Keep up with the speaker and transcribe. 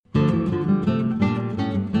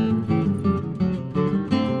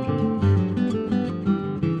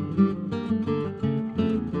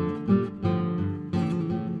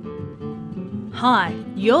Hi,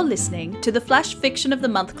 you're listening to the Flash Fiction of the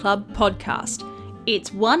Month Club podcast.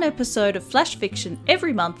 It's one episode of Flash Fiction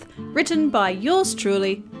every month, written by yours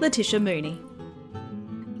truly, Letitia Mooney.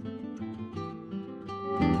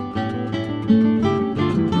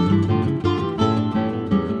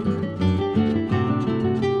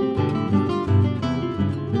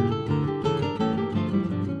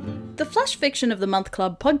 The Flash Fiction of the Month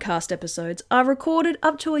Club podcast episodes are recorded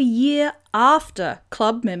up to a year after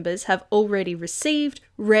club members have already received,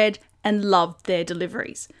 read, and loved their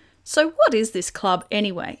deliveries. So what is this club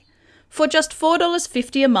anyway? For just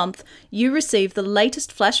 $4.50 a month, you receive the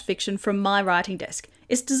latest flash fiction from my writing desk.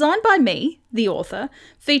 It's designed by me, the author,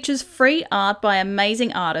 features free art by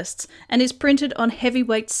amazing artists, and is printed on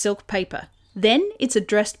heavyweight silk paper. Then it's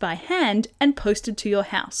addressed by hand and posted to your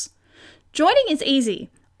house. Joining is easy.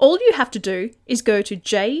 All you have to do is go to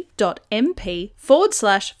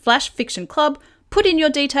j.mp/Flash Fiction Club, put in your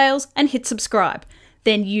details and hit subscribe.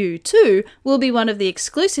 Then you too will be one of the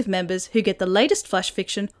exclusive members who get the latest flash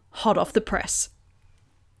fiction hot off the press.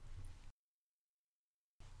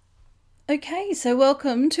 Okay, so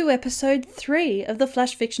welcome to episode 3 of the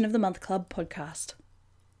Flash Fiction of the Month Club podcast.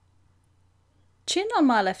 Chin on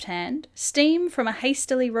my left hand, steam from a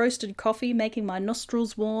hastily roasted coffee making my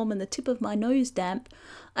nostrils warm and the tip of my nose damp,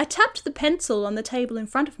 I tapped the pencil on the table in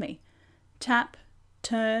front of me. Tap,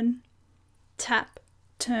 turn, tap,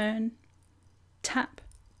 turn, tap,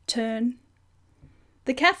 turn.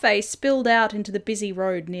 The cafe spilled out into the busy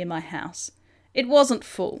road near my house. It wasn't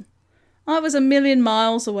full. I was a million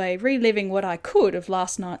miles away, reliving what I could of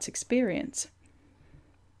last night's experience.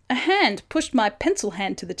 A hand pushed my pencil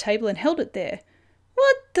hand to the table and held it there.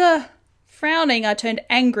 What the? Frowning, I turned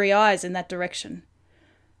angry eyes in that direction.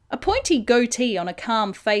 A pointy goatee on a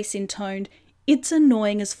calm face intoned, "It's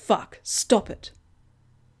annoying as fuck, stop it."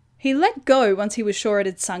 He let go once he was sure it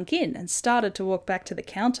had sunk in and started to walk back to the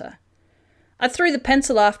counter. I threw the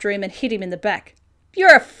pencil after him and hit him in the back.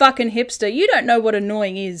 "You're a fucking hipster, you don't know what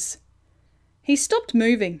annoying is." He stopped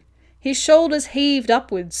moving. His shoulders heaved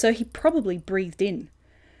upwards, so he probably breathed in.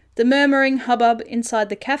 The murmuring hubbub inside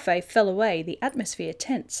the cafe fell away, the atmosphere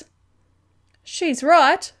tense. "She's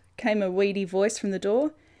right," came a weedy voice from the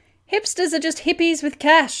door. "Hipsters are just hippies with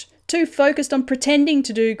cash, too focused on pretending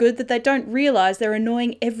to do good that they don't realise they're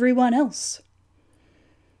annoying everyone else."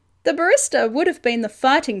 The barista would have been the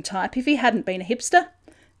fighting type if he hadn't been a hipster.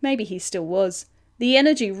 Maybe he still was. The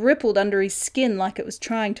energy rippled under his skin like it was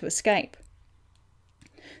trying to escape.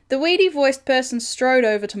 The weedy-voiced person strode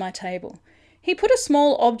over to my table. He put a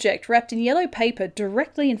small object wrapped in yellow paper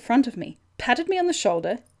directly in front of me, patted me on the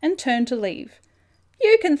shoulder, and turned to leave.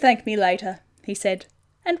 "You can thank me later," he said,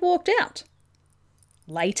 and walked out.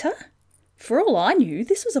 Later? For all I knew,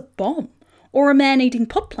 this was a bomb, or a man-eating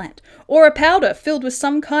pot plant, or a powder filled with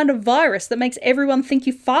some kind of virus that makes everyone think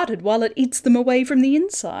you farted while it eats them away from the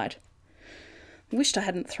inside. I wished I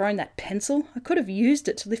hadn't thrown that pencil. I could have used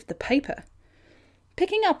it to lift the paper.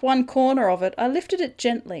 Picking up one corner of it, I lifted it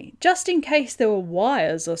gently, just in case there were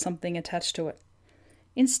wires or something attached to it.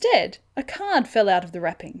 Instead, a card fell out of the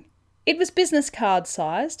wrapping. It was business card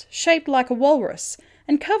sized, shaped like a walrus,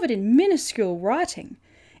 and covered in minuscule writing.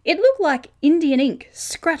 It looked like Indian ink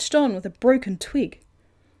scratched on with a broken twig.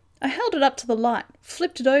 I held it up to the light,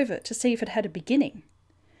 flipped it over to see if it had a beginning.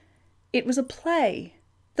 It was a play.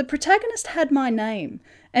 The protagonist had my name,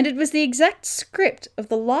 and it was the exact script of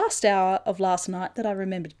the last hour of last night that I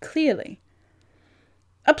remembered clearly.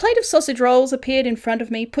 A plate of sausage rolls appeared in front of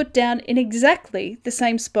me, put down in exactly the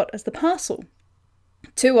same spot as the parcel.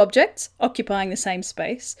 2 objects, occupying the same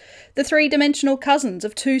space, the 3-dimensional cousins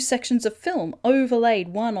of 2 sections of film overlaid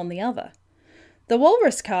one on the other. The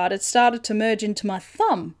walrus card had started to merge into my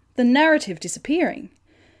thumb, the narrative disappearing.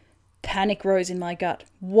 Panic rose in my gut.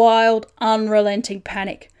 Wild, unrelenting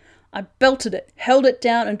panic. I belted it, held it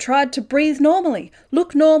down, and tried to breathe normally,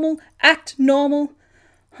 look normal, act normal.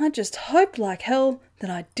 I just hoped like hell that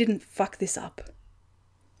I didn't fuck this up.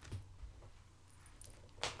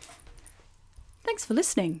 Thanks for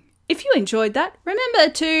listening. If you enjoyed that, remember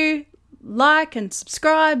to like and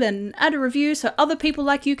subscribe and add a review so other people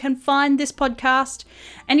like you can find this podcast.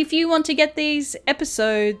 And if you want to get these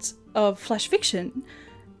episodes of Flash Fiction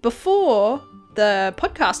before the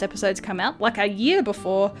podcast episodes come out, like a year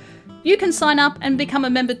before, you can sign up and become a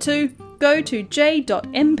member too. Go to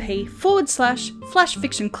j.mp/Flash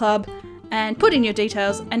Fiction Club and put in your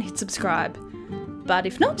details and hit subscribe. But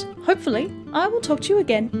if not, hopefully I will talk to you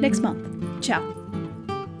again next month. Ciao.